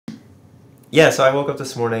Yeah, so I woke up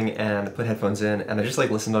this morning and put headphones in, and I just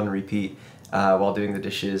like listened on repeat while doing the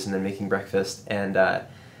dishes and then making breakfast, and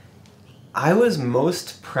I was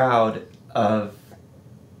most proud of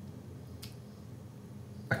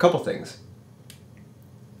a couple things.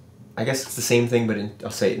 I guess it's the same thing, but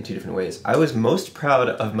I'll say it in two different ways. I was most proud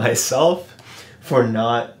of myself for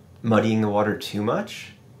not muddying the water too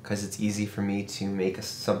much, because it's easy for me to make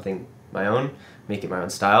something my own, make it my own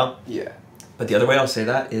style. Yeah. But the other way I'll say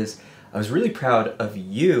that is I was really proud of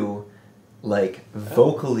you, like,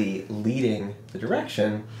 vocally leading the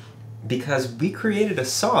direction, because we created a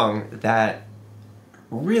song that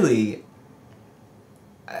really,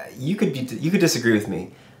 you could disagree with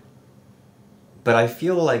me, but I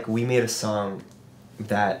feel like we made a song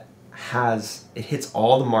that hits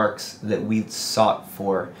all the marks that we sought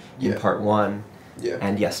for in part one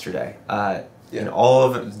and yesterday. In all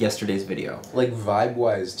of yesterday's video. Like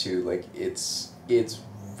vibe-wise too, like it's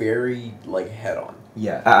very like head-on.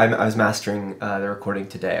 Yeah, I was mastering the recording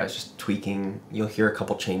today. I was just tweaking. You'll hear a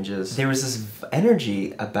couple changes. There was this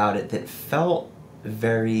energy about it that felt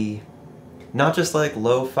very, not just like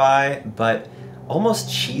lo-fi, but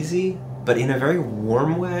almost cheesy, but in a very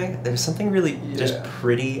warm way. There's something really just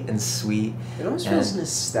pretty and sweet. It almost feels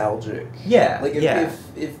nostalgic. Yeah, like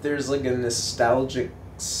if there's like a nostalgic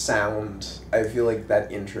sound, I feel like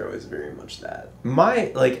that intro is very much that.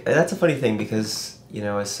 That's a funny thing because, you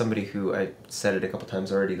know, as somebody who, I said it a couple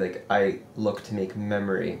times already, like, I look to make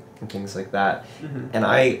memory and things like that. Mm-hmm. And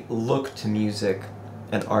I look to music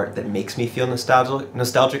and art that makes me feel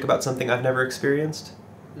nostalgic about something I've never experienced.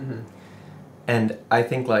 Mm-hmm. And I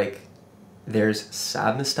think, like, there's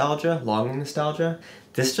sad nostalgia, longing nostalgia.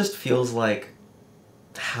 This just feels like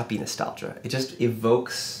happy nostalgia. It just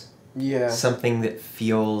evokes something that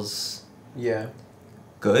feels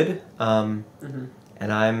good. And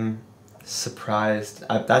I'm surprised.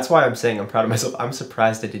 That's why I'm saying I'm proud of myself. I'm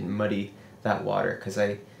surprised I didn't muddy that water, because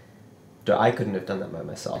I couldn't have done that by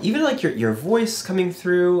myself. Even like your voice coming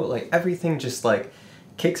through, like everything just like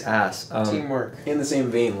kicks ass. Teamwork. In the same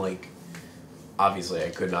vein, like, obviously I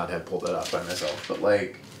could not have pulled it off by myself, but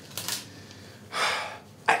like,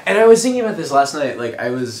 and I was thinking about this last night. Like I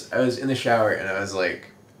was in the shower and I was like,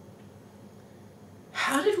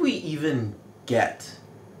 how did we even get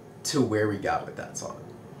to where we got with that song?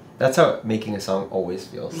 That's how making a song always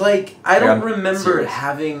feels. Like, I don't remember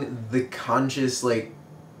having the conscious, like,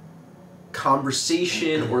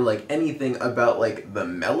 conversation or, like, anything about, like, the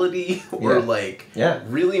melody or, like,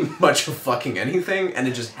 really much of fucking anything, and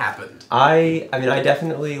it just happened. I mean, I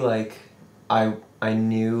definitely, like, I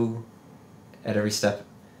knew at every step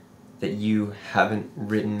that you haven't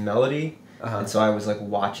written melody, and so I was, like,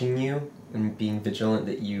 watching you and being vigilant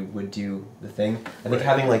that you would do the thing. I think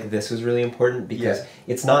having like this was really important because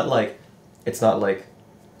it's not like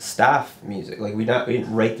staff music. Like we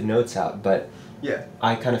didn't write the notes out, but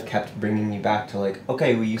I kind of kept bringing you back to like,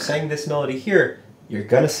 okay, well, you sang this melody here, you're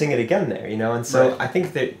gonna sing it again there, you know. And so I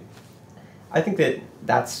think that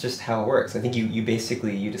that's just how it works. I think you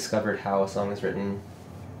basically discovered how a song is written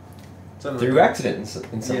through accident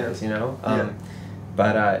in some ways, you know.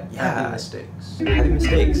 But having mistakes. Having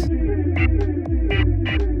mistakes.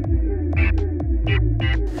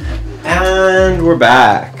 And we're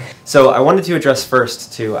back. So I wanted to address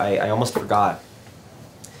first too, I almost forgot.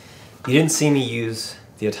 You didn't see me use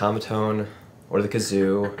the automaton or the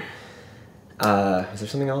kazoo. Was there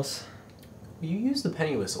something else? You used the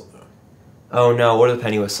penny whistle though. Oh no, or the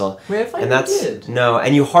penny whistle. Wait, I thought you did. No,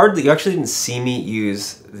 and you actually didn't see me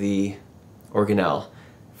use the organelle.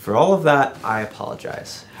 For all of that, I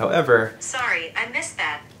apologize. However... Sorry, I missed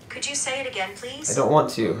that. Could you say it again, please? I don't want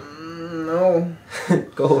to. No.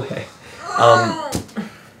 Go away.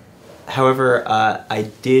 However, I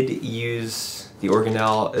did use the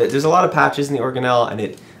organelle. There's a lot of patches in the organelle, and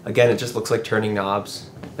it just looks like turning knobs.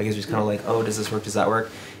 Like it's just kind of like, oh, does this work? Does that work?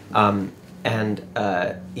 And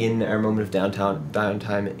in our moment of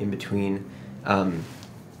downtime in between,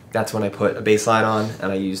 that's when I put a bass line on,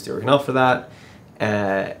 and I used the organelle for that.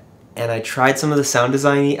 And I tried some of the sound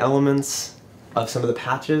design-y elements of some of the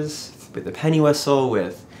patches with the penny whistle,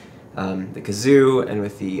 with the kazoo, and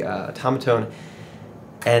with the automaton,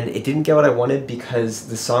 and it didn't get what I wanted because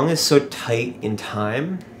the song is so tight in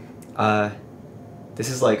time. This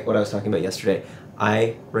is like what I was talking about yesterday.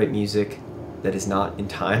 I write music that is not in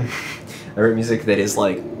time. I write music that is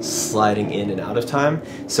like sliding in and out of time.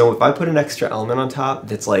 So if I put an extra element on top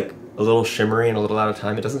that's like a little shimmery and a little out of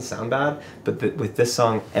time, it doesn't sound bad, but with this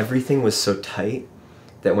song, everything was so tight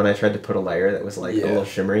that when I tried to put a layer that was like a little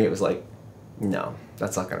shimmery, it was like, no,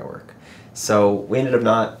 that's not gonna work. So we ended up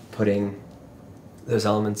not putting those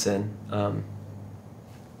elements in.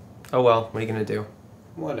 Oh well, what are you gonna do?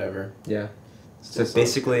 Whatever. Yeah. So it's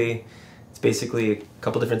basically a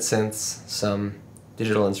couple different synths, some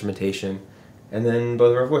digital instrumentation, and then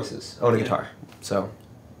both of our voices. Oh, and a guitar. So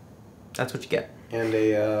that's what you get. And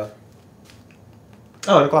a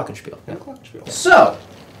and a glockenspiel. and a glockenspiel. So,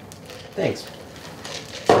 thanks.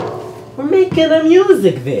 We're making a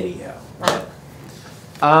music video.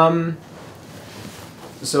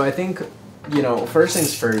 So I think, first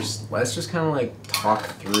things first, let's just kind of like talk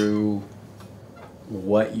through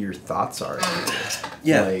what your thoughts are.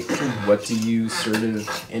 Yeah. Like, what do you sort of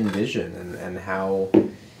envision and how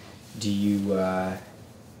do you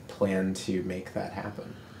plan to make that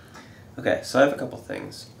happen? Okay, so I have a couple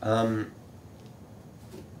things.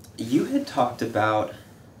 You had talked about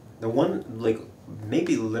the one, like,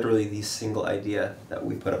 maybe literally the single idea that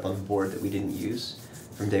we put up on the board that we didn't use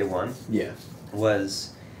from day one. Yeah.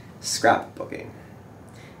 Was scrapbooking.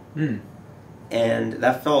 Hmm. And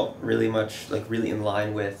that felt really much, like, really in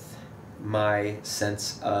line with my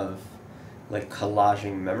sense of, like,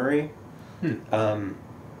 collaging memory.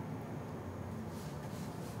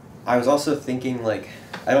 I was also thinking, like,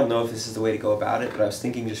 I don't know if this is the way to go about it, but I was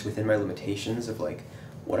thinking just within my limitations of, like,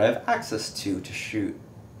 what I have access to shoot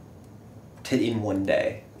in one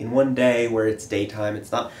day. In one day where it's daytime,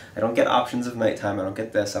 it's not, I don't get options of nighttime, I don't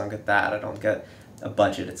get this, I don't get that, I don't get a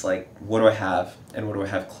budget. It's like, what do I have, and what do I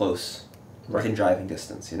have close, within driving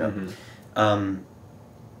distance, you know? Mm-hmm.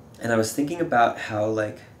 And I was thinking about how,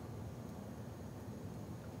 like,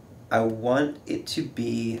 I want there to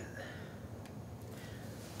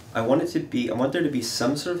be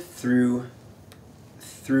some sort of through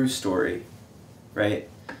story, right?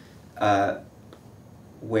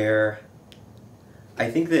 Where I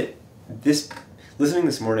think that listening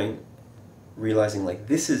this morning, realizing, like,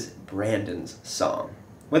 this is Brandon's song.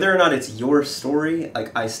 Whether or not it's your story,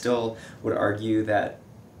 like, I still would argue that,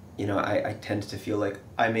 I tend to feel like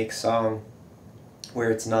I make song where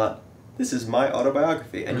it's not, this is my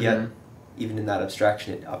autobiography, and yet, even in that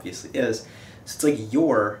abstraction, it obviously is. So it's like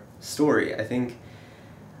your story. I think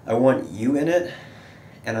I want you in it,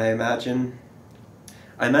 and I imagine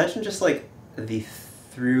just, like, the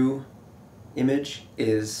through image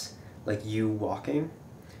is, like, you walking,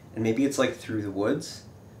 and maybe it's, like, through the woods,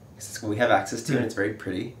 because it's what we have access to, and it's very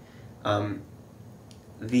pretty. A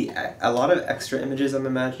lot of extra images I'm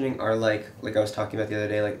imagining are, like I was talking about the other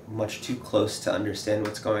day, like, much too close to understand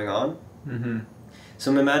what's going on.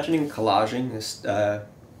 So I'm imagining collaging this,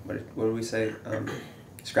 what did we say?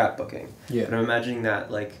 Scrapbooking. Yeah. But I'm imagining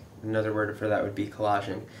that, like, another word for that would be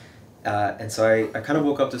collaging. And so I kind of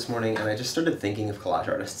woke up this morning and I just started thinking of collage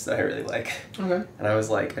artists that I really like. Okay. And I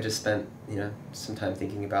was like, I just spent, some time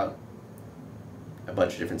thinking about a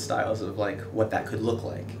bunch of different styles of, like, what that could look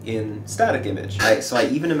like in static image. So I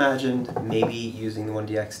even imagined maybe using the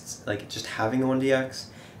 1DX, like, just having the 1DX,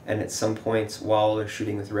 and at some points while we're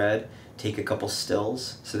shooting with red, take a couple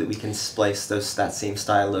stills so that we can splice that same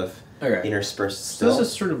style of interspersed still. So this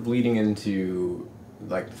is sort of leading into,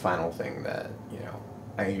 like, the final thing that,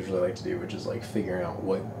 I usually like to do, which is, like, figuring out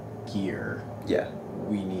what gear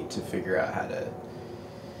we need to figure out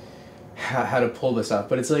how to pull this off.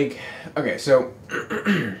 But it's like, okay, so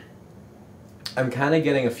I'm kind of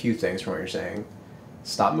getting a few things from what you're saying.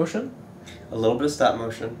 Stop motion? A little bit of stop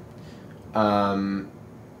motion. But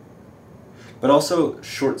also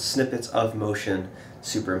short snippets of motion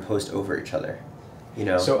superimposed over each other,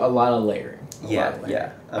 So a lot of layering.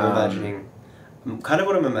 Yeah. I'm imagining, kind of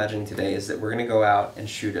what I'm imagining today is that we're going to go out and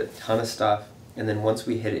shoot a ton of stuff, and then once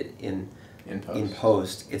we hit it in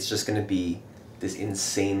post, it's just going to be this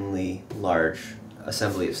insanely large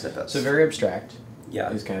assembly of snippets. So very abstract. Yeah.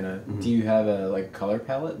 Is kind of. Do you have a, like, color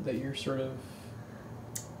palette that you're sort of?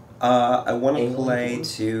 I want to play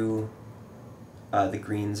to the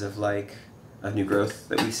greens of, like, of new growth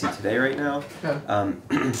that we see today right now. Okay.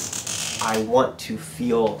 I want to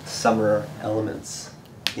feel summer elements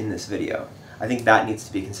in this video. I think that needs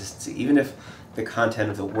to be consistency, even if the content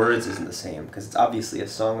of the words isn't the same, because it's obviously a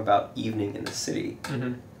song about evening in the city.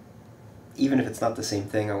 Even if it's not the same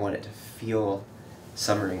thing, I want it to feel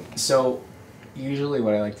summery. So, usually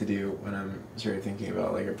what I like to do when I'm sort of thinking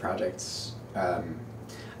about, like, a project,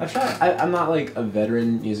 I'm not, like, a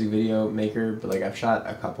veteran music video maker, but, like, I've shot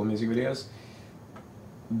a couple music videos.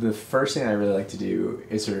 The first thing I really like to do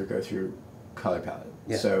is sort of go through color palette.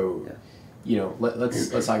 Yeah. So,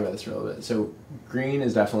 let's talk about this for a little bit. So, green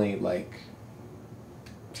is definitely, like,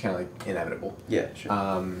 it's kind of, like, inevitable. Yeah, sure.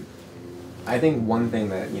 I think one thing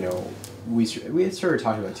that, we had sort of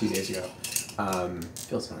talked about 2 days ago,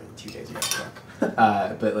 feels more than 2 days ago,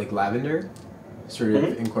 but, like, lavender, sort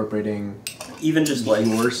of incorporating even just, like,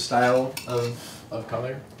 your style of of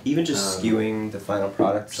color. Even just skewing the final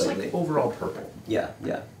product Just slightly. like overall purple. Yeah,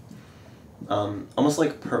 yeah. Almost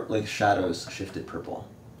like like shadows shifted purple.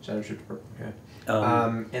 Shadow shifted purple.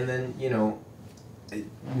 Yeah. And then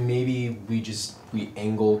maybe we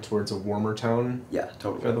angle towards a warmer tone. Yeah,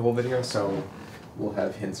 totally. For the whole video, so we'll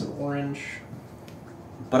have hints of orange.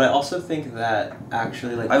 But I also think that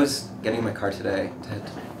actually, like, I was getting my car today to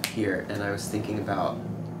head here, and I was thinking about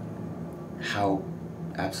how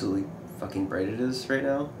absolutely fucking bright it is right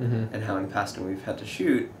now, and how in the past when we've had to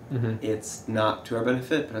shoot, it's not to our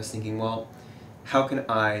benefit, but I was thinking, well, how can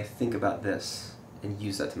I think about this and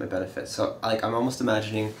use that to my benefit? So, like, I'm almost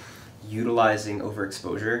imagining utilizing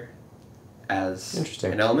overexposure as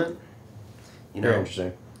an element. You know? Very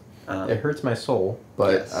interesting. It hurts my soul,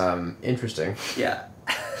 but interesting. Yeah.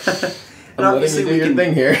 And obviously we can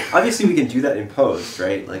thing here. Obviously we can do that in post,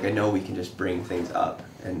 right? Like, I know we can just bring things up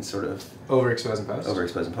and sort of overexpose in post.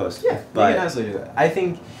 Overexpose in post. Yeah, but we can absolutely do that. I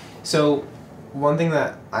think so. One thing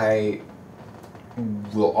that I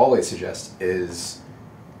will always suggest is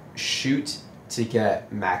shoot to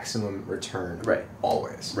get maximum return. Right.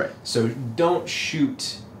 Always. Right. So don't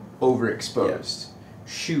shoot overexposed. Yeah.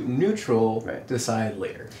 Shoot neutral. Right. Decide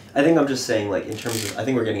later. I think I'm just saying, like, in terms of, I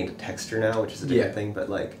think we're getting into texture now, which is a different thing, but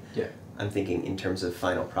like, I'm thinking in terms of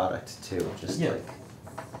final product too. Just like.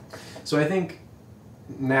 So I think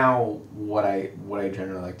now what I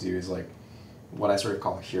generally like to do is like what I sort of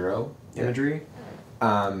call hero imagery.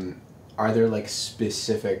 Are there like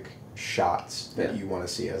specific shots that you want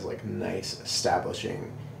to see as like nice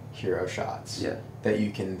establishing hero shots that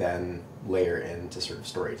you can then layer in to sort of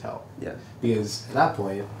storytell? Yeah. Because at that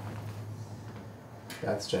point,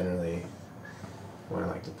 that's generally when I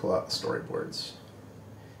like to pull out the storyboards.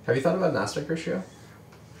 Have you thought about an aspect ratio?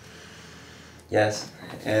 Yes,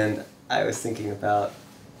 and I was thinking about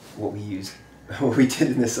what we did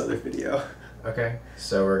in this other video. Okay,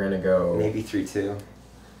 so we're gonna go maybe 3:2.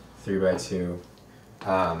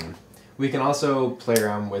 3:2. We can also play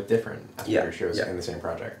around with different aspect ratios in the same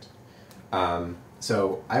project.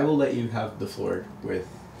 So I will let you have the floor with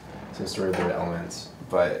some storyboard elements,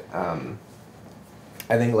 but I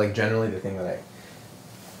think like generally the thing that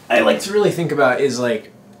I like to really think about is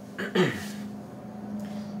like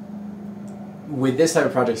with this type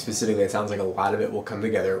of project specifically, it sounds like a lot of it will come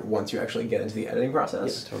together once you actually get into the editing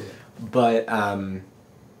process. Yeah, totally. But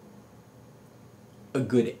a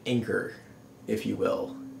good anchor, if you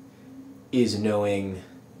will, is knowing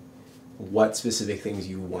what specific things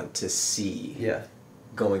you want to see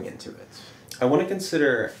going into it. I want to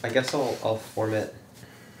consider, I guess I'll form it,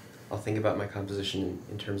 I'll think about my composition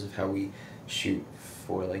in terms of how we shoot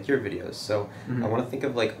for like your videos. So I want to think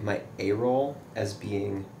of like my A-roll as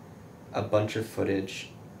being a bunch of footage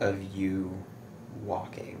of you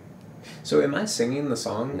walking. So am I singing the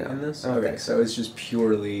song in this? Okay, so it's just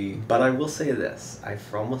purely... But I will say this, I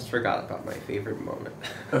almost forgot about my favorite moment.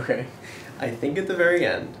 Okay. I think at the very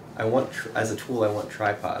end, I want, as a tool, I want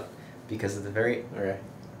tripod, because at the very... Okay.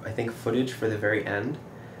 I think footage for the very end,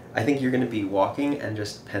 I think you're going to be walking and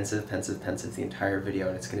just pensive the entire video,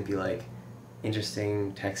 and it's going to be like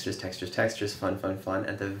interesting textures, fun.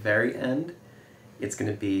 At the very end, it's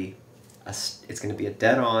going to be a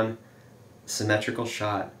dead-on, symmetrical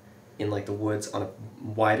shot in like the woods on a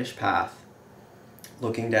wideish path,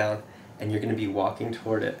 looking down, and you're going to be walking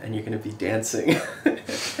toward it, and you're going to be dancing.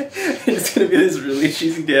 It's going to be this really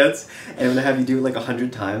cheesy dance, and I'm going to have you do it like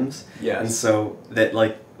 100 times. Yeah. And so that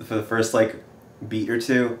like for the first like beat or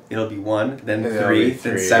two, it'll be 1, then 3,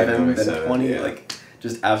 then 7, then 20, like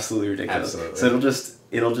just absolutely ridiculous. Absolutely. So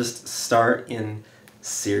it'll just start in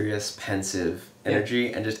serious, pensive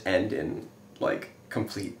energy and just end in like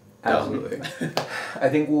complete dumb. Absolutely. I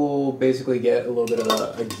think we'll basically get a little bit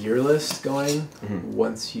of a gear list going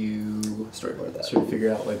once you storyboard that. sort of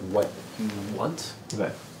figure out like what you want.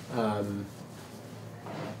 Okay.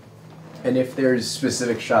 And if there's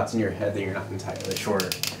specific shots in your head that you're not entirely sure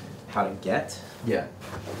how to get,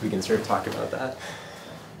 we can sort of talk about that.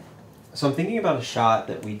 So I'm thinking about a shot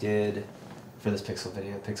that we did for this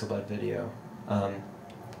Pixel Bud video,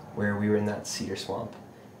 where we were in that cedar swamp,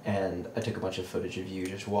 and I took a bunch of footage of you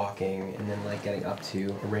just walking and then like getting up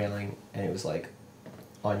to a railing, and it was like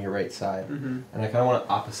on your right side, and I kind of want to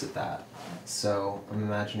opposite that. So I'm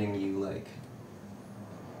imagining you like,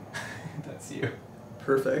 that's you.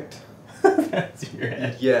 Perfect. That's your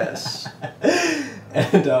head. Yes.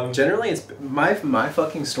 And generally it's my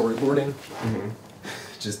fucking storyboarding,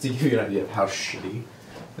 just to give you an idea of how shitty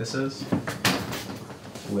this is.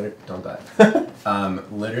 Don't die.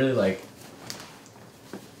 Literally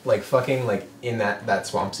like fucking like in that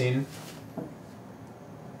swamp scene.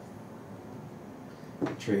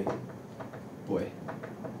 Tree. boy.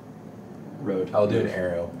 Road. I'll do an Move.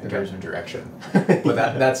 arrow in Okay. terms of direction. But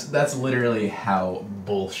that's literally how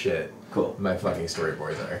bullshit Cool. my fucking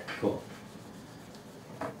storyboards are. Cool.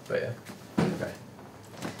 But yeah. Okay.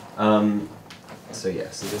 So yeah,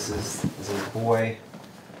 so this is boy.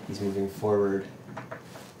 He's moving forward.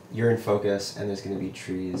 You're in focus, and there's going to be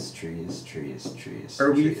trees.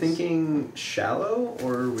 Are we trees. thinking shallow,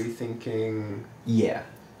 or are we thinking... Yeah.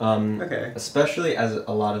 Okay. Especially as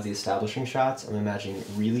a lot of the establishing shots, I'm imagining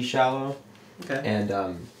really shallow. Okay. And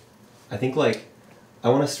I think like I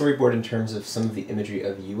want to storyboard in terms of some of the imagery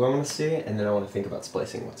of you I want to see, and then I want to think about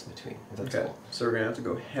splicing what's in between. If that's Okay. cool. So we're going to have to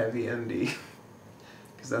go heavy ND.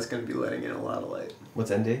 Because that's going to be letting in a lot of light.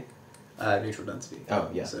 What's ND? Neutral density. Oh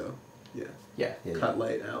yeah. So, yeah. Yeah. Cut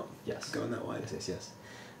light out. Yes. Going that wide. Yes.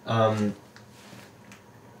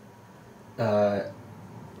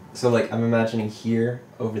 So like I'm imagining here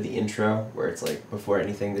over the intro where it's like before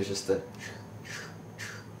anything there's just the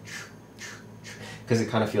because it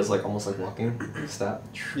kind of feels like almost like walking step.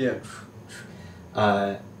 Yeah.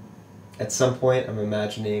 At some point I'm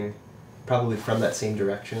imagining probably from that same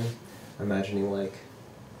direction I'm imagining like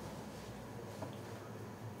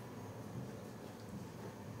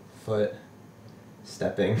foot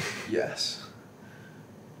stepping. Yes.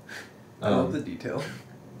 I love Um, the detail.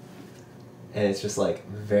 and it's just like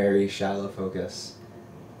very shallow focus,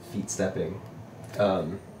 feet stepping,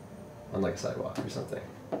 on like a sidewalk or something,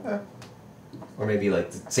 Yeah. or maybe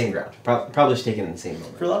like the same ground. Probably just taken in the same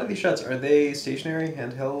moment. For a lot of these shots, are they stationary,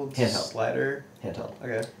 handheld, Handheld. slider? Handheld.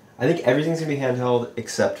 Okay. I think everything's gonna be handheld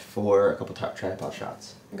except for a couple top tripod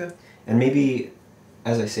shots. Okay. And maybe,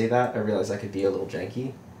 as I say that, I realize I could be a little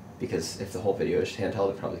janky, because if the whole video is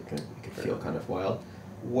handheld, it could feel kind of wild.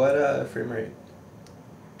 What frame rate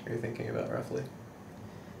are you thinking about roughly?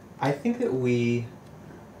 I think that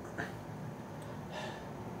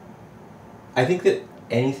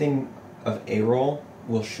anything of A-roll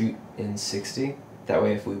will shoot in 60. That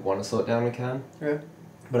way if we want to slow it down, we can. Okay.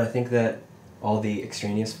 But I think that all the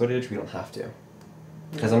extraneous footage, we don't have to.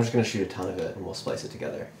 Because I'm just going to shoot a ton of it and we'll splice it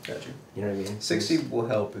together. Gotcha. You know what I mean? 60 will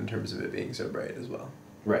help in terms of it being so bright as well.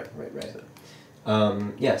 Right.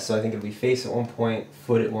 So. Yeah, so I think it'll be face at one point,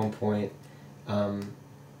 foot at one point. I'm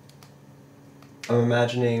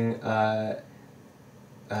imagining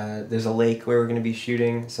there's a lake where we're going to be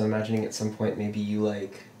shooting, so I'm imagining at some point maybe you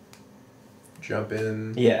like... Jump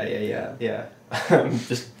in. Yeah.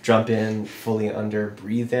 Just jump in, fully under,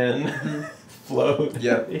 breathe in, float.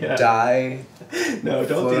 Yep. Yeah. Die. No,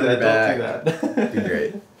 don't Float do that, back. don't do that. Be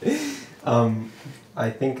great. I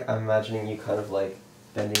think I'm imagining you kind of like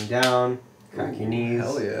bending down, crack your knees.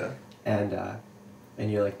 Hell yeah.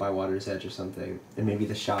 And you're like by water's edge or something, and maybe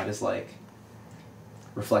the shot is like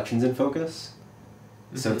reflections in focus.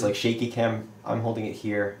 So it's like shaky cam, I'm holding it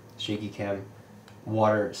here, shaky cam,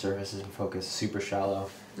 water surface is in focus, super shallow.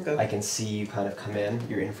 Okay. I can see you kind of come in,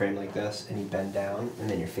 you're in frame like this, and you bend down, and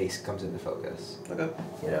then your face comes into focus. Okay.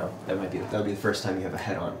 You know, that would be the first time you have a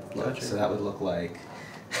head-on look. Gotcha. So that would look like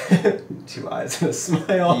 2 eyes and a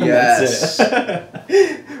smile. And Yes. that's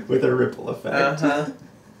it. With a ripple effect. Uh-huh.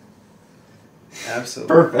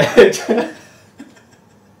 Absolutely. Perfect.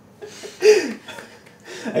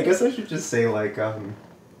 I guess I should just say like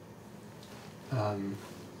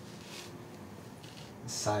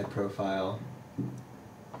side profile.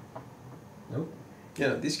 Nope. Yeah,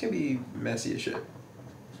 no, these can be messy as shit.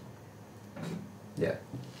 Yeah.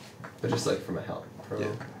 But just like from a help. Pro.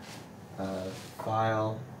 Yeah.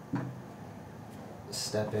 File.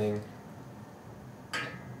 Stepping.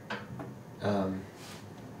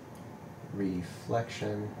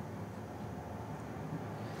 Reflection.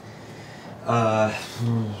 I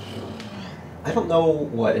don't know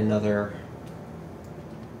what another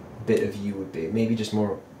bit of you would be. Maybe just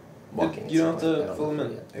more walking. You don't have at some point. I to don't fill know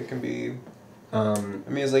them in. yet. It can be... Um, I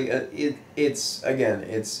mean, it's like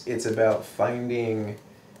it's about finding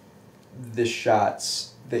the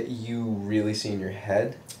shots that you really see in your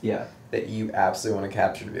head yeah. that you absolutely want to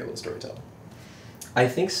capture to be able to storytell. I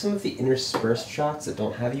think some of the interspersed shots that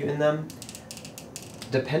don't have you in them,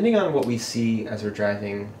 depending on what we see as we're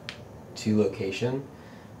driving to location,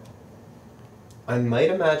 I might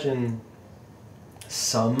imagine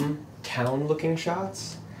some town-looking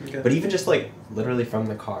shots, Okay. but even just like literally from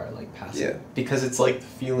the car, like passing. Yeah. Because it's like the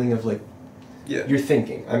feeling of like Yeah. you're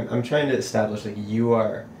thinking. I'm trying to establish like you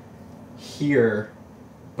are here,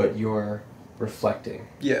 but you're reflecting.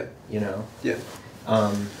 Yeah. You know. Yeah.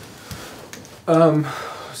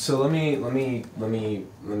 So let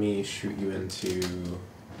me shoot you into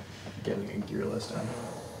getting a gear list done.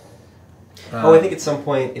 I think at some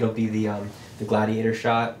point it'll be the gladiator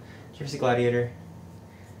shot. Did you ever see Gladiator?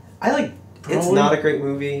 It's not a great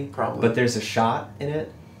movie, Probably. but there's a shot in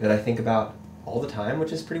it that I think about all the time,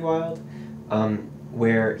 which is pretty wild,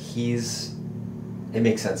 where it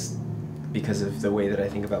makes sense because of the way that I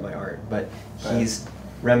think about my art, but he's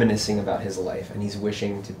reminiscing about his life, and he's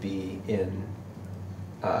wishing to be in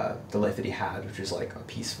the life that he had, which was like a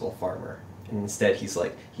peaceful farmer. And instead he's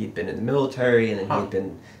like, he'd been in the military, and then he'd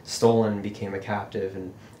been stolen, became a captive,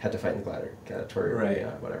 and had to fight in the gladiatorial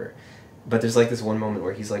arena, whatever. But there's like this one moment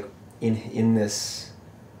where he's like in this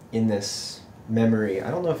memory.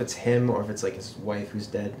 I don't know if it's him or if it's like his wife who's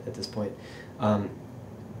dead at this point,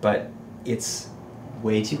 but it's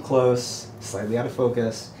way too close, slightly out of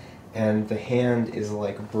focus, and the hand is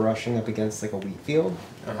like brushing up against like a wheat field.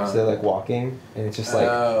 So they're like walking, and it's just like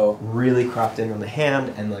really cropped in on the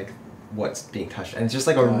hand and like what's being touched, and it's just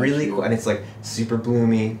like a really cool, and it's like super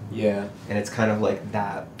bloomy. Yeah. And it's kind of like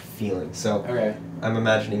that feeling. So I'm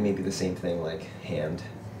imagining maybe the same thing, like hand.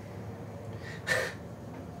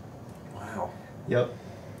 Wow. Yep.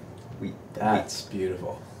 That's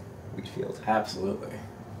beautiful. Wheat field. Absolutely.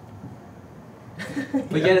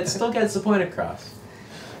 But yet it still gets the point across.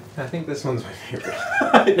 I think this one's my favorite.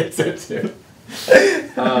 I think so too.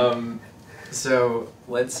 So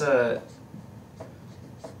let's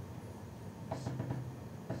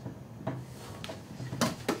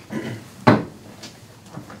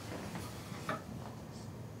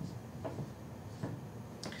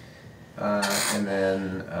and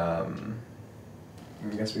then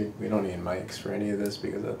I guess we don't need mics for any of this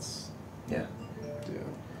because that's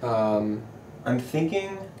I'm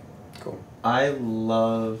thinking. Cool.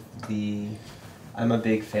 I'm a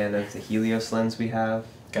big fan of the Helios lens we have.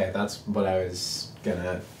 Okay, that's what I was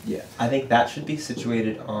gonna. Yeah. I think that should be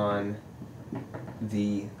situated on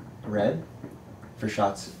the red for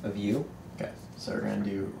shots of you. Okay, so we're gonna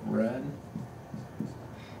do red.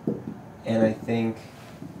 And I think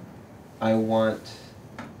I want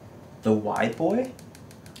the wide boy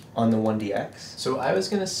on the 1DX. So I was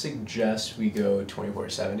gonna suggest we go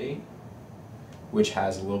 2470, which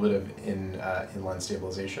has a little bit of inline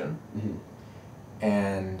stabilization,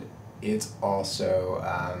 and it's also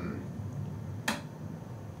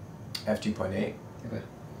f2.8. Okay.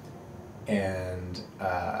 And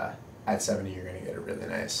at 70, you're gonna get a really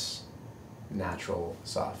nice, natural,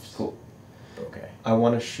 soft. Cool. Okay. I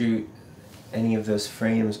want to shoot any of those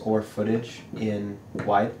frames or footage in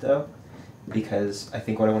wide though, because I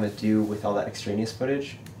think what I want to do with all that extraneous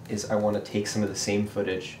footage is I want to take some of the same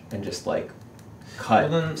footage and just like cut,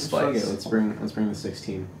 Well then, fuck splice. it. Let's bring the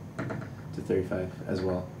 16 to 35 as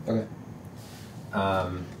well. Okay.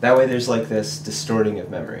 That way there's like this distorting of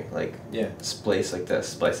memory, like splice like this,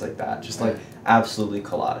 splice like that, just like absolutely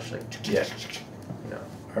collage, like you know.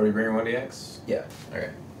 Are we bringing 1DX? Yeah. Okay.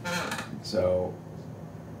 So.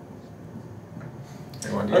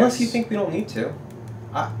 Unless you think we don't need to.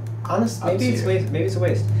 Honestly, Up to you. maybe it's a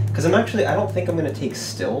waste. Because I don't think I'm going to take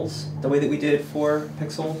stills the way that we did for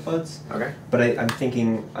Pixel Buds. Okay. But I'm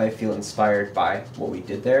thinking I feel inspired by what we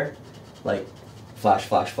did there. Like flash,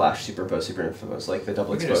 flash, flash, superimpose, like the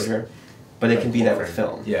double exposure. But it can be that with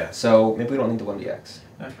film. Yeah. So maybe we don't need the 1DX.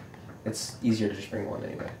 Okay. It's easier to just bring one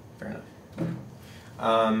anyway. Fair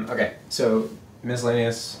enough. Okay, so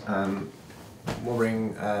miscellaneous, we'll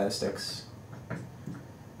bring sticks.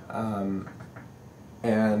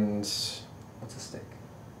 And What's a stick?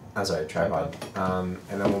 I'm sorry, tripod. And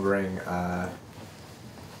then we'll bring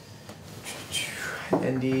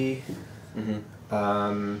ND.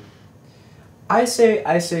 I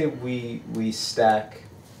say we stack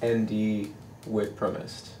ND with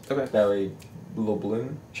ProMist. Okay. That way, a little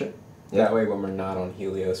bloom. Sure. That way, when we're not on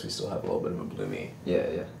Helios, we still have a little bit of a bloomy.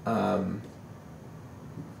 Yeah.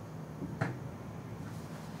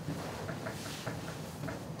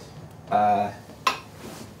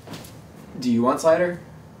 Do you want slider?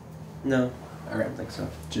 No. Okay. I don't think so.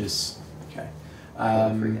 Just okay.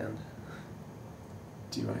 Freehand.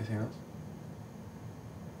 Do you want anything else?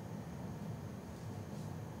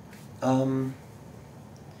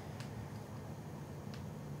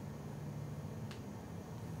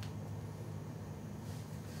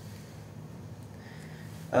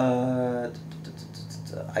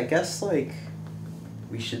 I guess like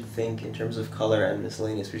we should think in terms of color and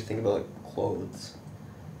miscellaneous. We should think about like clothes.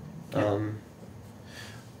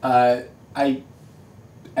 I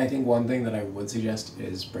think one thing that I would suggest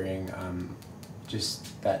is bring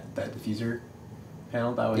just that diffuser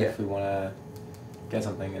panel. That way, if we want to get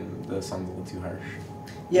something and the sun's a little too harsh.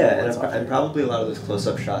 Yeah, and probably a lot of those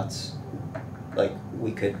close-up shots, like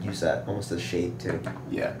we could use that almost as shade too.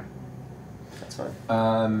 Yeah. That's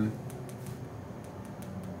fine.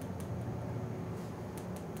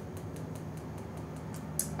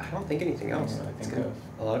 don't think anything else. I It's think gonna,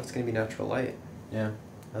 a lot of it's gonna be natural light. Yeah.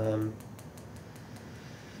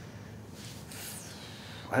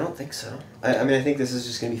 I don't think so. I mean, I think this is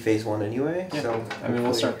just gonna be phase 1 anyway. Yeah. So I mean,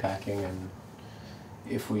 we'll hopefully- start packing, and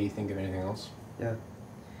if we think of anything else. Yeah.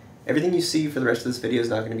 Everything you see for the rest of this video is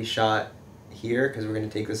not going to be shot here because we're going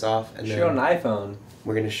to take this off and Shoot on an iPhone.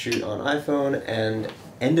 we're going to shoot on iPhone, and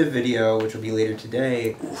end of video, which will be later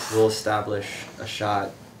today, we'll establish a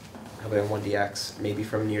shot, probably on 1DX, maybe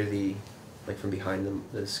from near the, like from behind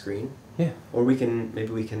the screen. Yeah. Or maybe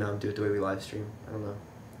we can do it the way we live stream. I don't know.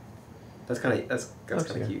 That's kind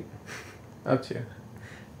of cute. Up to you.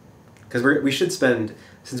 Because we should spend,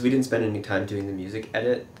 since we didn't spend any time doing the music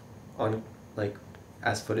edit on, like,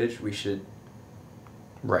 as footage, we should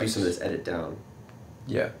do some of this edit down.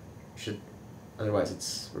 Yeah. Should, otherwise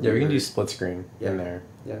it's... Yeah, we can do split screen in there.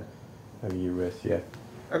 Yeah. Of you with, yeah.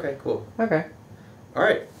 Okay, cool. Okay.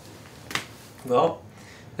 Alright. Well,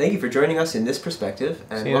 thank you for joining us in this perspective,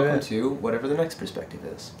 and See you in a welcome bit. to whatever the next perspective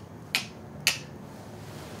is.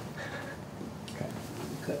 Okay.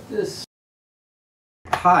 Cut this.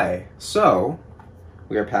 Hi. So,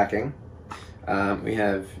 we are packing. We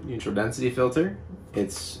have neutral density filter.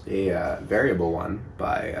 It's a variable one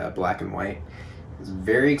by Black and White. It's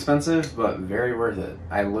very expensive, but very worth it.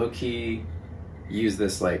 I low-key use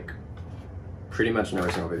this like pretty much in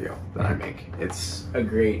every single video that I make. It's a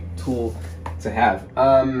great tool to have.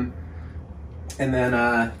 And then,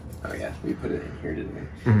 oh yeah, we put it in here, didn't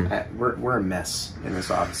we? Mm-hmm. We're a mess in this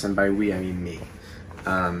office, and by we I mean me.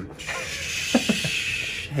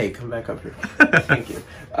 Hey, come back up here. Thank you.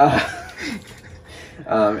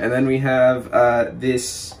 And then we have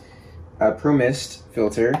this Pro Mist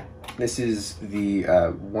filter. This is the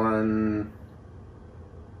 1/4.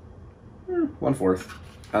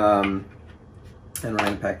 And we're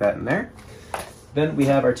going to pack that in there. Then we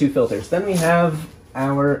have our 2 filters. Then we have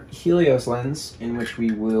our Helios lens, in which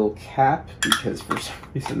we will cap, because for some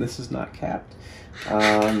reason this is not capped.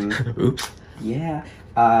 Oops. Yeah.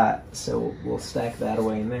 So we'll stack that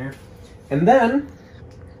away in there. And then...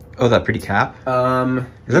 Oh, that pretty cap? Is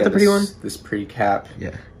that the pretty one? This pretty cap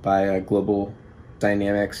Yeah. by Global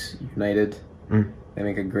Dynamics United. Mm. They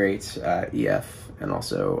make a great EF, and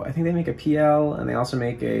also I think they make a PL, and they also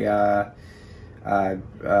make a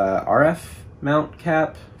RF mount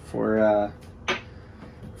cap for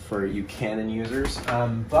you Canon users.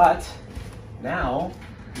 But now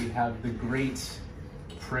we have the great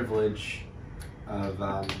privilege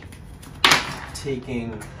of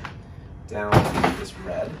taking down this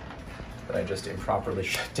red that I just improperly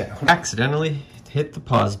shut down. Accidentally hit the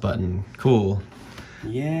pause button. Cool.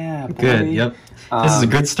 Yeah, boy. Good, yep. This is a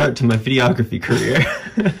good start to my videography career.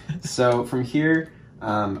 So from here,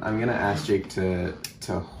 I'm gonna ask Jake to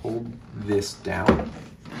hold this down.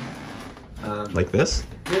 Like this?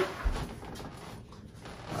 Yep.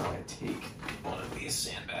 I'm gonna take one of these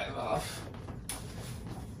sandbags off.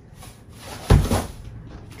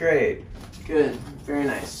 Great. Good. Very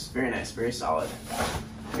nice. Very nice. Very solid.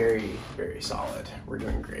 Very, very solid. We're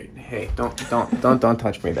doing great. Hey, don't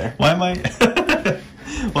touch me there. Why am I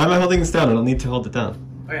why am I holding this down? I don't need to hold it down.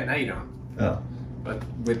 Okay, now you don't. Oh. But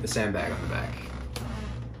with the sandbag on the back,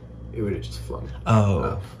 it would have just flown.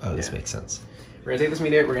 Oh, this yeah. makes sense. We're gonna take this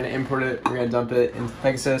media, we're gonna import it, we're gonna dump it into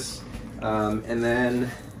Pegasus, and then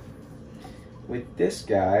with this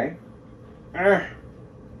guy,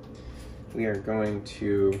 we are going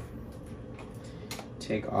to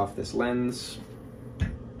take off this lens.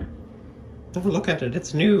 Never look at it.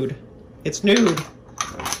 It's nude. It's nude.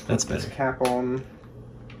 That's Put this better. cap on.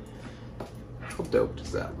 How dope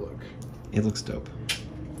does that look? It looks dope.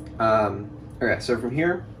 Okay, so from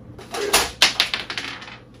here,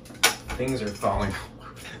 things are falling all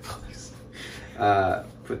over the place.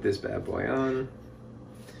 Put this bad boy on.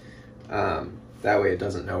 That way it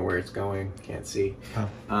doesn't know where it's going. Can't see. Oh.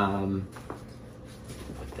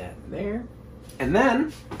 Put that in there. And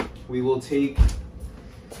then we will take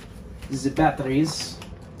the batteries.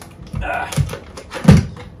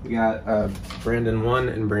 We got Brandon 1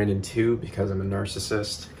 and Brandon 2 because I'm a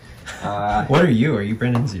narcissist. What are you? Are you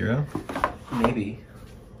Brandon 0? Maybe.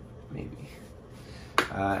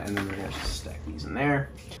 And then we're gonna just stack these in there.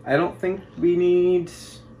 I don't think we need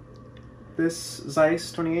this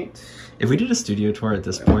Zeiss 28. If we did a studio tour at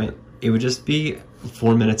this point, it would just be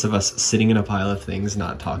 4 minutes of us sitting in a pile of things,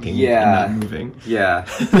 not talking Yeah. and not moving. Yeah.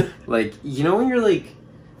 Like, you know when you're like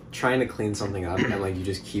trying to clean something up and like you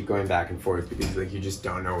just keep going back and forth because like you just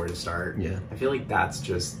don't know where to start? Yeah. I feel like that's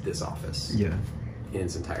just this office Yeah. in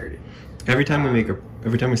its entirety. Every time we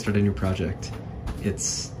start a new project,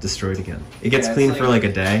 it's destroyed again. It gets Yeah, it's clean like- for like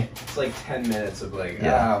a day. It's like 10 minutes of like,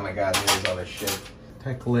 Yeah. oh my god, here's all this shit.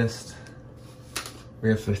 tech list. We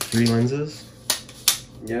have the 3 lenses.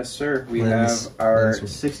 Yes, sir. We Lens- have our lens-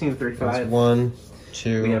 16-35. That's 1,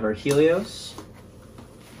 2. We have our Helios.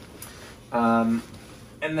 And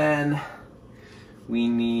then we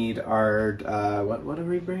need our what are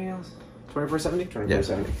we bringing else? 2470?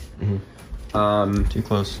 2470. Mm-hmm. Too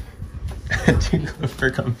close. Too close for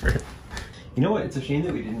comfort. You know what? It's a shame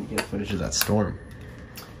that we didn't get footage of that storm.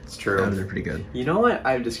 It's true. That would have been pretty good. You know what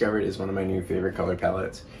I've discovered is one of my new favorite color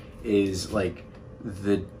palettes is like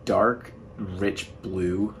the dark, rich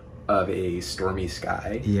blue of a stormy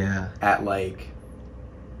sky. Yeah. At like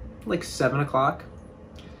 7 o'clock,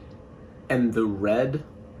 and the red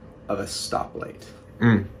of a stoplight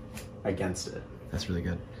against it. That's really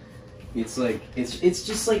good. It's like it's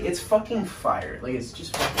just like it's fucking fire. Like it's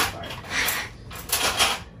just fucking fire.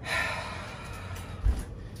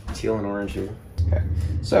 Teal and orange here. Okay,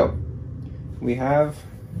 so we have.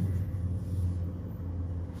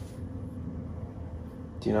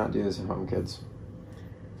 Do not do this at home, kids.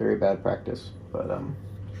 Very bad practice, but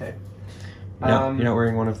hey. No, you're not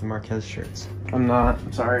wearing one of the Marquez shirts. I'm not.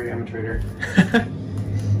 I'm sorry. I'm a traitor.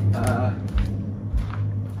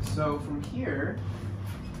 So from here.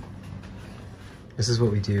 This is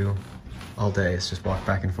what we do all day. Is just walk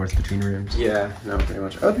back and forth between rooms. Yeah. No, pretty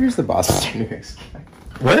much. Oh, here's the Boston Dynamics.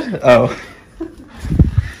 What? Oh.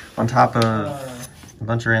 On top of a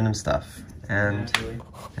bunch of random stuff and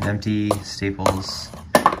an empty Staples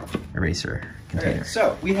eraser container. Okay,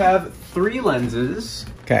 so we have 3 lenses.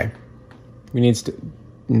 Okay. We need to.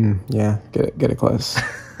 Yeah, get it close.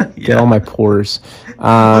 Yeah. Get all my pores. Look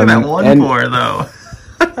at that one pore though.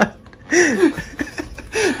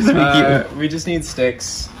 We just need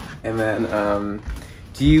sticks, and then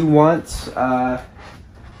do you want an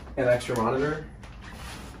extra monitor?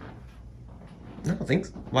 No, I don't think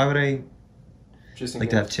so. Why would I Just like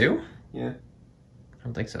to have 2? Yeah, I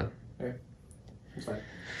don't think so. okay. That's fine.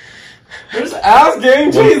 There's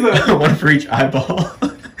asking Jesus. One for each eyeball.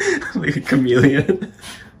 Like a chameleon.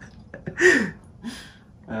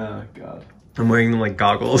 Oh god. I'm wearing them like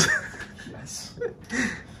goggles. Yes.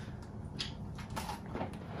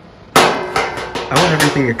 I want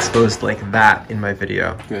everything exposed like that in my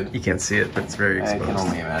video. Good. You can't see it, but it's very exposed. I can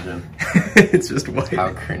only imagine It's just white.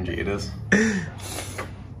 how cringy it is.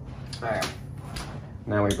 Alright.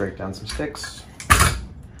 Now we break down some sticks.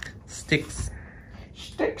 Sticks.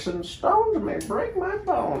 Sticks and stones may break my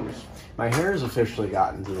bones. My hair has officially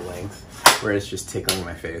gotten to the length where it's just tickling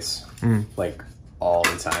my face. Like, all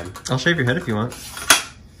the time. I'll shave your head if you want.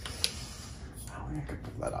 I don't think I could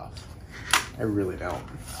pull that off. I really don't.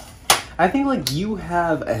 I think, like, you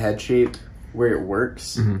have a head shape where it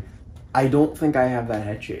works. I don't think I have that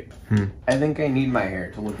head shape. I think I need my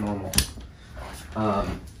hair to look normal.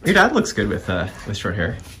 Your dad looks good with short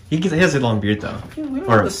hair. He has a long beard though. Yeah, we don't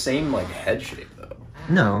Or- have the same, like, head shape, though.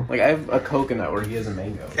 No. Like, I have a coconut where he has a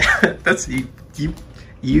mango. That's you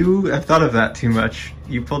have thought of that too much.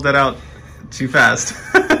 You pulled that out too fast.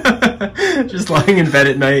 Just lying in bed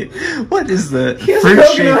at night. What is the He has fruit a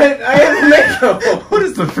shape? coconut, I have a mango! What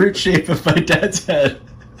is the fruit shape of my dad's head?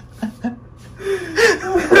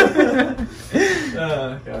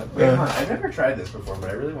 God. Wait, hold on. I've never tried this before, but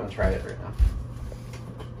I really want to try it right now.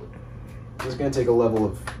 This is going to take a level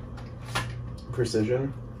of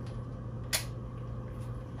precision.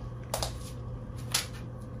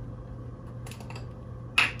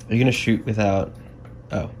 Are you gonna shoot without?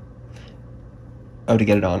 Oh, to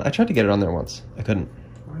get it on. I tried to get it on there once. I couldn't.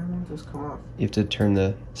 Why won't this come off? You have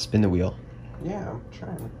to spin the wheel. Yeah, I'm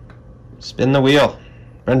trying. Spin the wheel,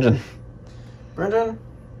 Brendan. Brandon?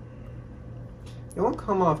 It won't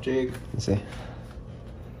come off, Jake. Let's see.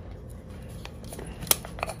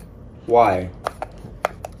 Why?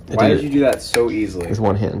 Why did you do that so easily? With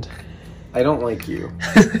one hand. I don't like you.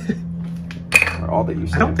 Or all that you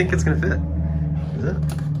say. I don't think it's gonna fit. Is it?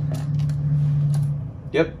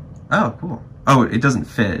 Yep. Oh, cool. Oh, it doesn't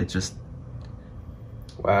fit. It just.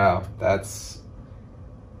 Wow, that's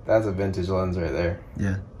a vintage lens right there.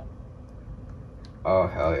 Yeah. Oh,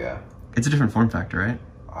 hell yeah. It's a different form factor, right?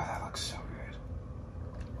 Oh, that looks so good.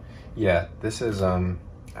 Yeah, this is, I don't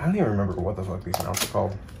even remember what the fuck these mounts are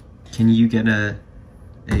called. Can you get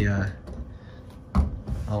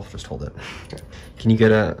I'll just hold it. Okay. Can you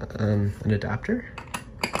get an adapter?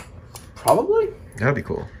 Probably? That would be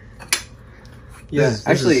cool. Yeah, This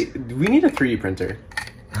actually, is- we need a 3D printer.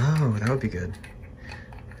 Oh, that would be good.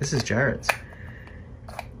 This is Jared's.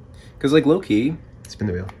 Because, like, low-key, Spin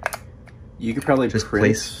the wheel. you could probably Just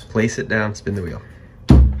print... place it down, spin the wheel.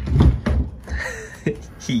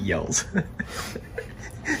 He yells.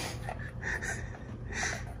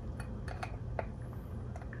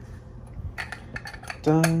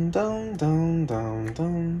 Dun dun dun dun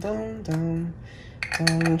dun dun dun.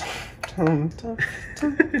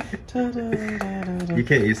 You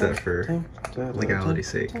can't use that for legality's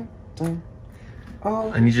sake.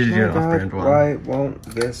 I need you to do an off-brand one. Why won't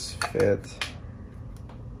this fit?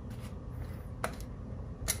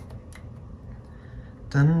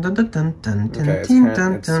 Dun dun dun dun dun dun Okay,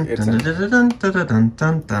 dun dun dun dun dun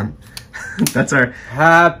dun dun. That's our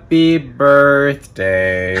Happy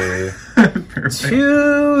birthday perfect.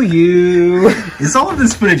 to you. Is all of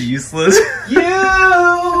this footage useless? You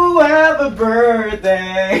have a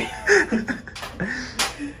birthday.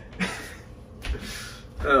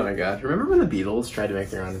 Oh my god. Remember when the Beatles tried to make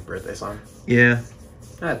their own birthday song? Yeah.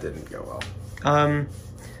 That didn't go well.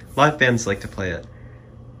 Live bands like to play it.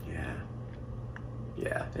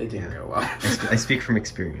 Yeah, it didn't go well. I speak from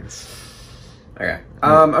experience. Okay.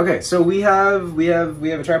 Okay, so we have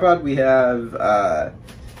a tripod, we have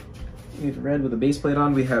red with a base plate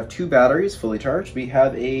on, we have 2 batteries fully charged, we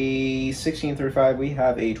have a 1635, we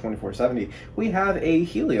have a 2470, we have a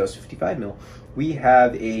Helios 55mm, we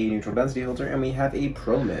have a neutral density filter, and we have a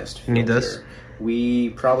Pro Mist filter. You need this? We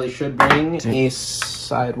probably should bring a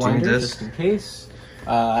sidewinder just in case.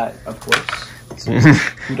 Of course.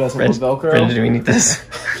 Who doesn't love Velcro? Brandon, do we need this?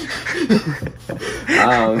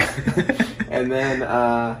 And then,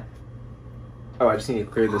 oh, I just need to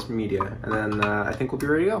clear this media, and then I think we'll be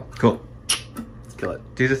ready to go. Cool. Let's kill it.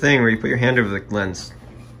 Do the thing where you put your hand over the lens.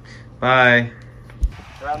 Bye.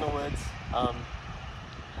 Around the woods. I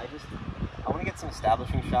want to get some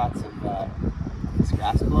establishing shots of this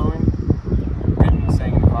grass blowing. Brandon was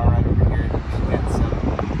saying in the car right over here that we should get some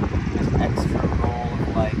just extra roll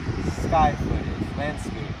of like sky footage,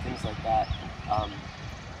 landscape, things like that.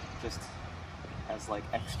 Just as like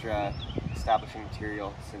extra establishing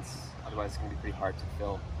material, since otherwise it's going to be pretty hard to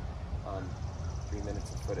fill on 3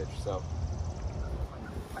 minutes of footage. So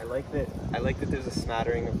I like that there's a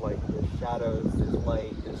smattering of like there's shadows, there's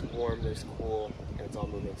light, there's warm, there's cool, and it's all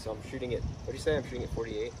moving. So I'm shooting it, what do you say? I'm shooting at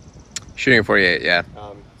 48? Shooting at 48, yeah.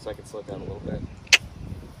 So I can slow it down a little bit. And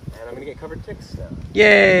I'm gonna get covered ticks now.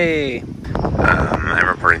 Yay! I'm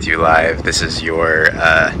reporting to you live. This is your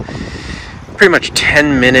pretty much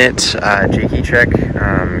 10-minute Jakey check.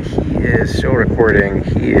 He is still recording.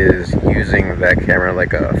 He is using that camera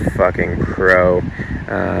like a fucking pro.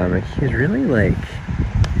 He's really like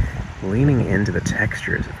leaning into the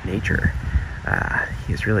textures of nature.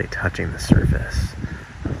 He's really touching the surface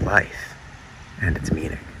of life and its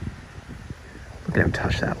meaning. Look at him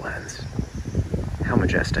touch that lens. How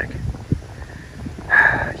majestic.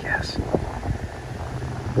 Yes.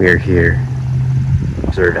 We are here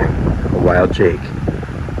observing a wild jake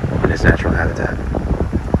in his natural habitat.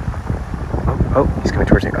 Oh, he's coming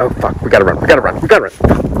towards me. Oh, fuck. We gotta run.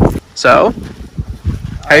 So,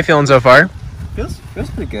 how you feeling so far? Feels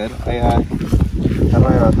pretty good. How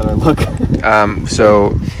do I look?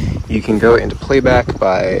 So you can go into playback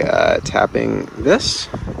by tapping this.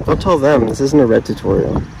 Don't tell them, this isn't a red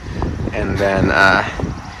tutorial. And then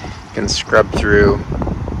you can scrub through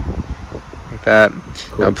like that.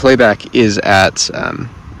 Cool. Now playback is at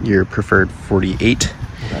your preferred 48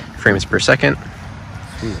 frames per second.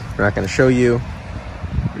 We're not going to show you.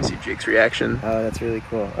 Let's see Jake's reaction. Oh, that's really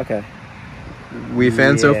cool. Okay. We a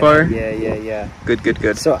fan so far? Yeah.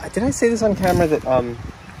 Good. So, did I say this on camera that, I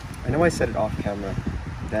know I said it off camera,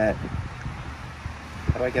 that,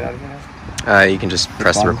 how do I get out of here now? You can just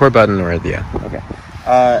press the record button or yeah. Okay.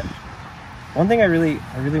 One thing I really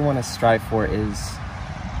want to strive for is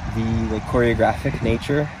the like choreographic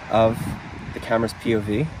nature of the camera's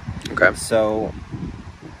POV. Okay. So,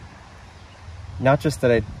 not just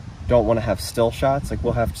that I don't want to have still shots, like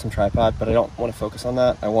we'll have some tripod, but I don't want to focus on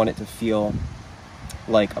that. I want it to feel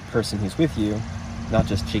like a person who's with you, not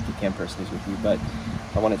just shaky cam person who's with you, but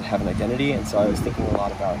I want it to have an identity. And so I was thinking a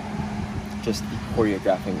lot about just the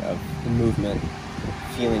choreographing of the movement,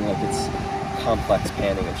 feeling like it's complex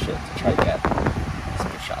panning and shit to try to get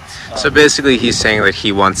some good shots. So basically he's saying that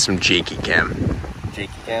he wants some jakey cam.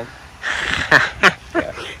 Jakey cam?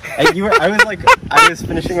 Yeah. I was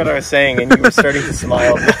finishing what I was saying and you were starting to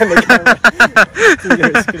smile behind the camera. So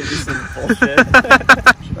there's gonna be some bullshit.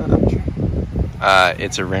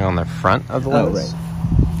 It's a ring on the front of the lens. Right.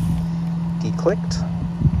 Declicked.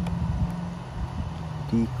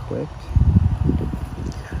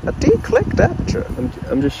 A declicked aperture.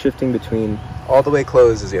 I'm just shifting between. All the way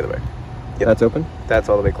closed is the other way. Yep. That's open? That's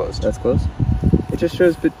all the way closed. That's close? It just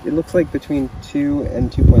shows, but it looks like between 2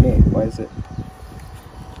 and 2.8. Why is it?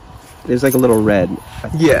 There's like a little red.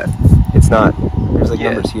 Yeah. It's not. There's like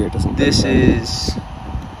numbers here. It doesn't. This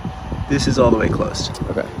is all the way closed.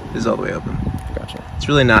 Okay. This is all the way open. Gotcha. It's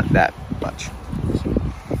really not that much.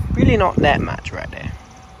 really not that much right there.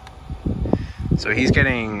 So he's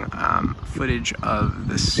getting footage of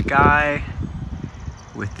the sky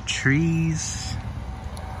with the trees.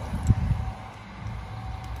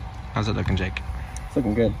 How's it looking, Jake? It's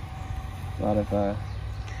looking good. A lot of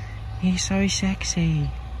He's so sexy.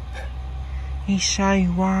 He's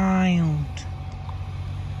so wild.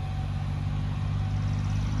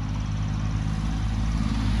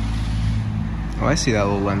 Oh, I see that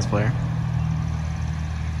little lens flare.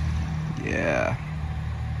 Yeah.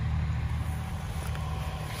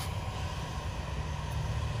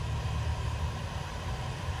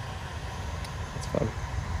 It's fun.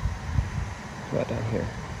 What about down here?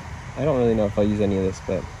 I don't really know if I'll use any of this,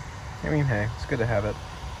 but I mean, hey, it's good to have it.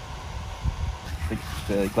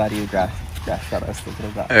 the gladiator grass shot I was thinking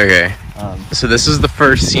about. Okay. So this is the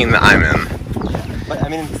first scene that I'm in. Yeah, but I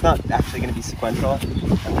mean, it's not actually going to be sequential. I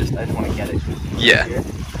just want to get it. Yeah. Here.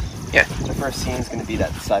 Yeah. The first scene is going to be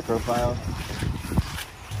that side profile.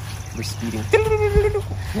 We're speeding.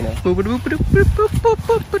 You know.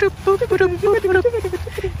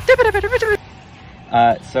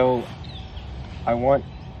 So I want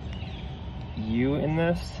you in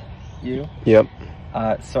this. You. Yep.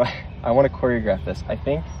 So I want to choreograph this. I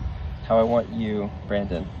think how I want you,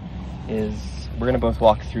 Brandon, is we're gonna both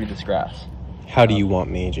walk through this grass. How do you want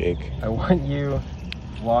me, Jake? I want you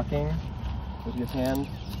walking with your hand,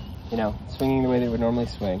 you know, swinging the way they would normally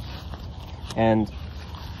swing, and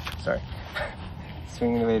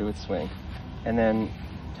swinging the way it would swing, and then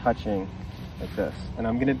touching like this. And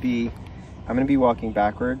I'm gonna be walking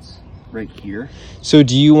backwards right here. So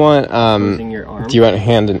do you want Closing your arm. do you want a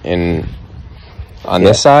hand in on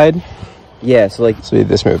this side? Yeah, so like, So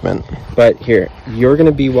this movement. but here, you're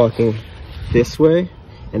gonna be walking this way,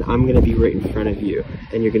 and I'm gonna be right in front of you,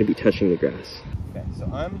 and you're gonna be touching the grass. Okay, so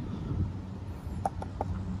I'm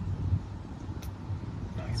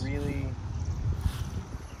really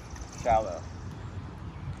shallow.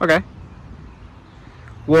 Okay.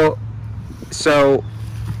 Well, so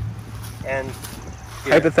And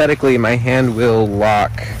hypothetically, my hand will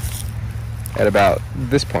lock at about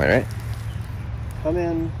this point, right? come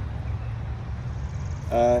in.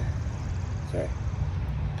 Sorry.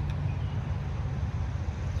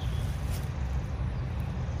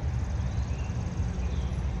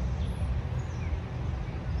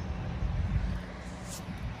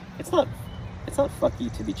 It's not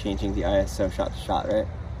fucky to be changing the ISO shot to shot, right?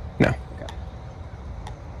 No. Okay.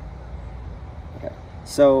 Okay.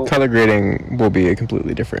 So Color grading will be a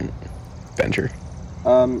completely different venture.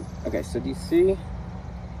 okay, so do you see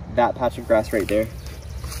that patch of grass right there?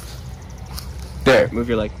 There. Move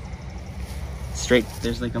your leg straight.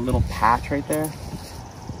 There's like a little patch right there.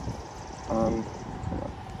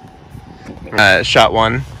 Shot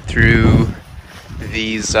one through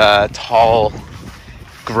these tall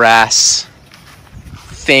grass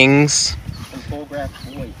things. Some full grass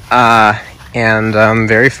boys. And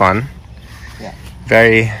very fun. Yeah.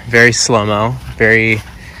 Very, very slow-mo. Very,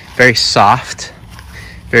 very soft.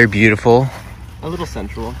 Very beautiful. A little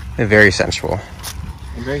sensual And very sensual.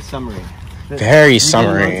 and very summery. Very You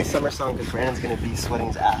summery. know it's a summer song because Brandon's gonna be sweating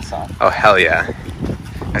his ass off. Oh, hell yeah.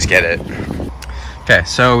 Let's get it. Okay,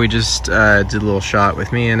 so we just did a little shot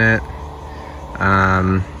with me in it.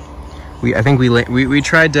 I think we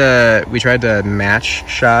tried to match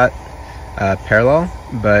shot parallel,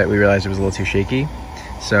 but we realized it was a little too shaky.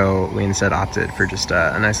 So we instead opted for just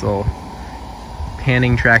a nice little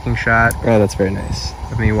panning tracking shot Oh, that's very nice.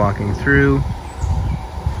 of me walking through,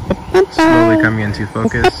 slowly coming into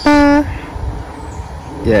focus.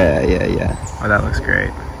 Yeah. Oh, that looks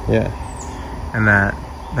great. Yeah. And that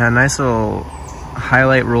nice little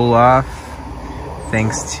highlight roll off,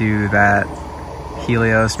 thanks to that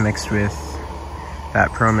Helios mixed with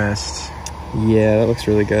that Pro Mist. Yeah, that looks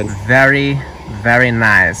really good. Very, very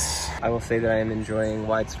nice. I will say that I am enjoying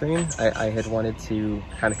widescreen. I had wanted to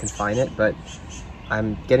kind of confine it, but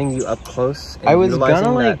I'm getting you up close. And I was utilizing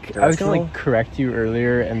gonna that like directional. correct you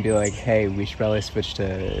earlier and be like, hey, we should probably switch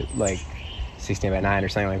to like 16:9 or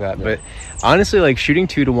something like that. Yeah. But honestly, like shooting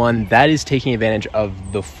 2:1, that is taking advantage of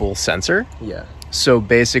the full sensor. Yeah. So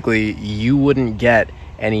basically, you wouldn't get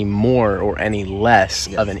any more or any less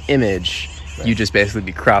of an image. Right. You just basically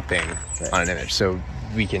be cropping Right. on an image, so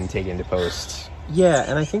we can take into post. Yeah,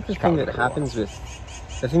 and I think the thing Probably that cool. happens with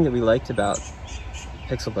the thing that we liked about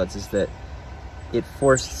Pixel Buds is that it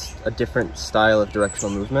forced a different style of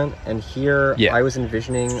directional movement. And here, Yeah. I was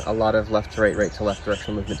envisioning a lot of left to right, right to left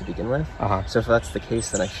directional movement to begin with. Uh-huh. So if that's the case,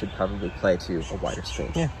 then I should probably play to a wider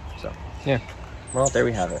screen. Yeah. So. Yeah. Well, there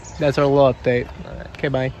we have it. That's our little update. All right. Okay,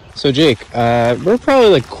 bye. So Jake, we're probably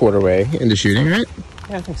like quarter way into shooting, right?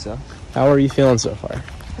 Yeah, I think so. How are you feeling so far?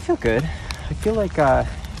 I feel good. I feel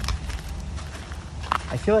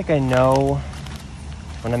like I know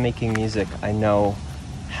when I'm making music, I know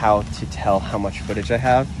how to tell how much footage I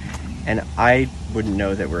have, and I wouldn't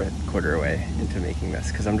know that we're a quarter away into making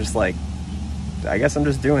this because I'm just like, I guess I'm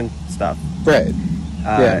just doing stuff. Right.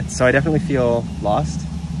 Yeah. So I definitely feel lost.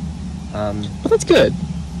 But that's good.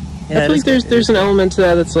 Yeah, I feel like there's an element to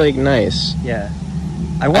that that's like nice. Yeah.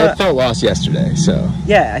 I felt lost yesterday, so.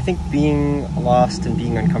 Yeah, I think being lost and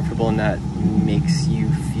being uncomfortable in that makes you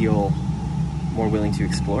feel more willing to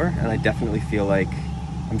explore, and I definitely feel like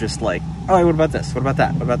I'm just like, oh, what about this? What about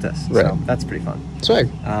that? What about this? Right. So that's pretty fun.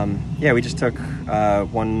 Swag. Yeah, we just took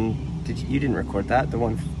one. You didn't record that? The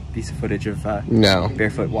one piece of footage of No.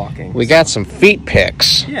 barefoot walking. We got some feet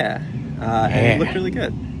pics. Yeah, and it looked really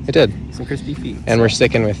good. It did. Some crispy feet. And we're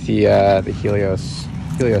sticking with the Helios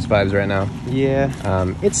vibes right now. Yeah.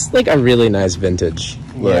 It's like a really nice vintage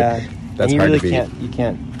look. Yeah. That's you hard really to beat. You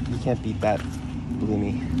can't beat that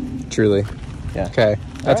bloomy. Truly. Yeah. Okay.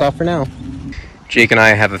 That's all for now. Jake and I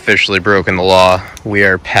have officially broken the law. We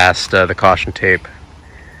are past the caution tape.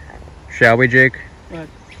 Shall we, Jake? What?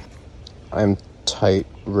 I'm tight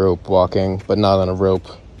rope walking, but not on a rope.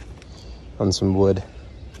 On some wood.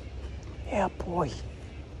 Yeah, boy.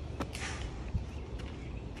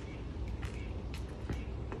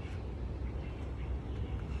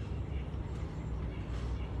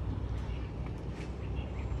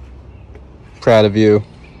 Proud of you.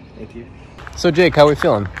 Thank you. So Jake, how are we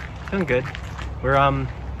feeling? Feeling good. We're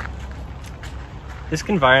this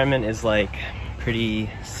environment is like pretty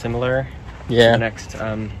similar for the next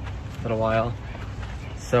little while.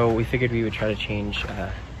 So we figured we would try to change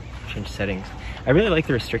settings. I really like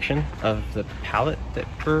the restriction of the palette that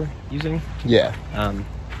we're using. Yeah.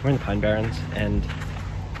 We're in the Pine Barrens, and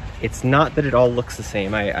it's not that it all looks the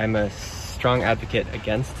same. I'm a strong advocate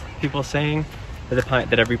against people saying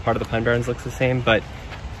that every part of the Pine Barrens looks the same, but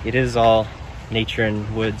it is all nature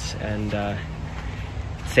and woods and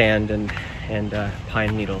sand and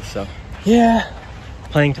pine needles. So yeah,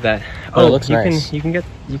 playing to that. Oh, it looks nice. You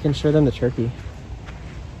can show them the turkey.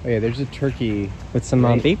 Oh yeah, there's a turkey with some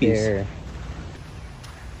babies. There.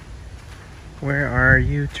 Where are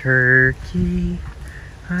you, turkey?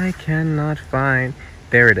 I cannot find.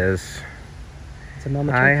 There it is. It's a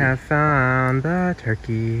mama turkey. I have found the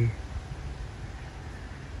turkey.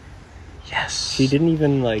 Yes. She didn't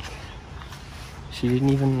even like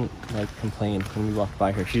complain when we walked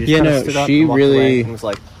by her. She just kind of stood up and walked away and was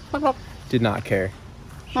like, did not care.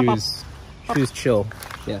 She was chill.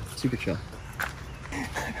 Yeah, super chill.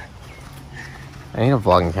 I need a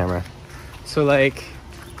vlogging camera. So like,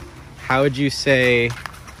 how would you say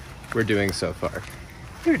we're doing so far?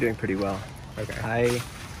 We're doing pretty well. Okay. I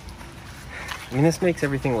mean, this makes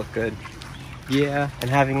everything look good. Yeah. And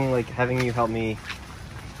having you help me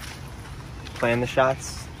plan the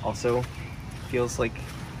shots also feels like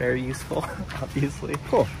very useful, obviously.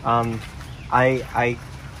 Cool. I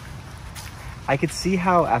could see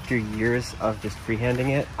how after years of just freehanding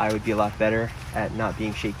it, I would be a lot better at not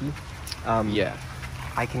being shaky. Yeah.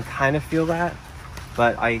 I can kind of feel that,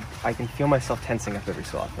 but I can feel myself tensing up every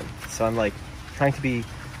so often. So I'm like trying to be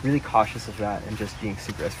really cautious of that and just being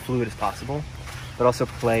super as fluid as possible, but also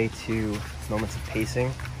play to moments of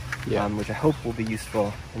pacing, which I hope will be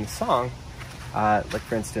useful in the song. Like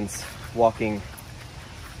for instance,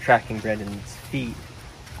 tracking Brandon's feet,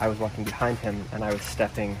 I was walking behind him and I was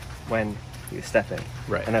stepping when he was stepping.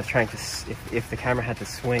 Right. And I was trying to, if the camera had to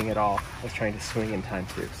swing at all, I was trying to swing in time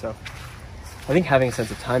too. So I think having a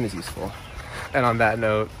sense of time is useful. And on that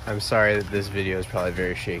note, I'm sorry that this video is probably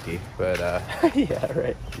very shaky, but yeah,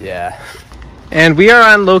 right. Yeah. And we are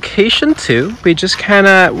on location too. We just kind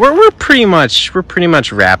of we're pretty much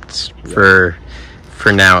wrapped for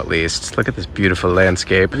now at least. Look at this beautiful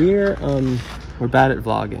landscape. We're bad at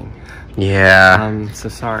vlogging. Yeah. So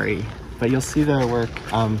sorry, but you'll see the work.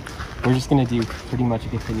 We're just gonna do pretty much a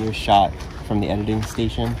continuous shot from the editing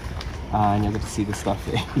station, and you'll get to see the stuff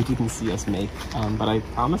that you didn't see us make. But I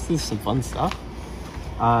promise there's some fun stuff.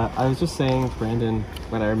 I was just saying to Brandon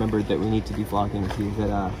when I remembered that we need to do vlogging too,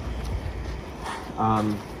 that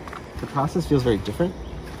the process feels very different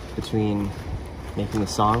between making a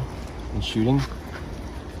song and shooting,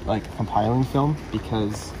 like compiling film,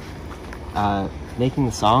 because making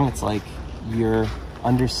the song, it's like you're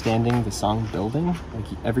understanding the song building. Like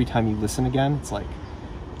every time you listen again, it's like,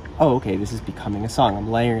 oh, okay, this is becoming a song. I'm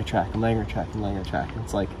layering a track, I'm layering a track, I'm layering a track. And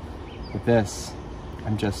it's like, with this,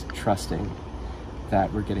 I'm just trusting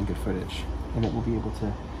that we're getting good footage and that we'll be able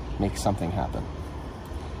to make something happen.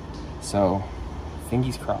 So,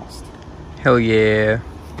 fingers crossed. Hell yeah.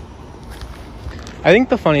 I think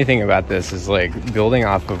the funny thing about this is, like, building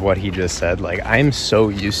off of what he just said, like, I'm so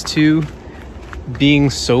used to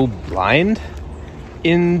being so blind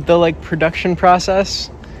in the, like, production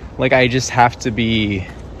process. Like, I just have to be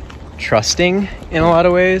trusting in a lot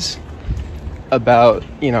of ways about,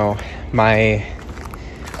 you know, my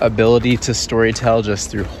ability to storytell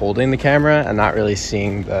just through holding the camera and not really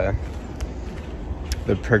seeing the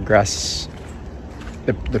progress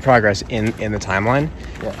in the timeline.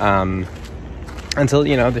 Yeah. Until,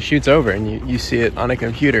 you know, the shoot's over and you see it on a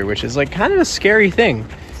computer, which is, like, kind of a scary thing.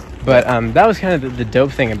 But that was kind of the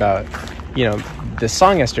dope thing about, you know, this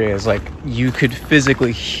song yesterday, is, like, you could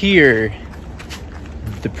physically hear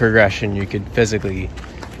the progression. You could physically,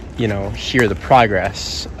 you know, hear the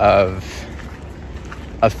progress of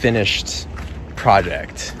a finished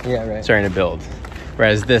project starting to build.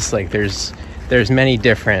 Whereas this, like, there's many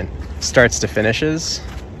different starts to finishes.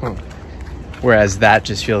 Whereas that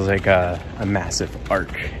just feels like a massive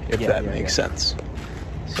arc, if that makes sense.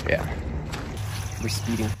 So, yeah. We're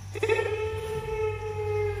speeding.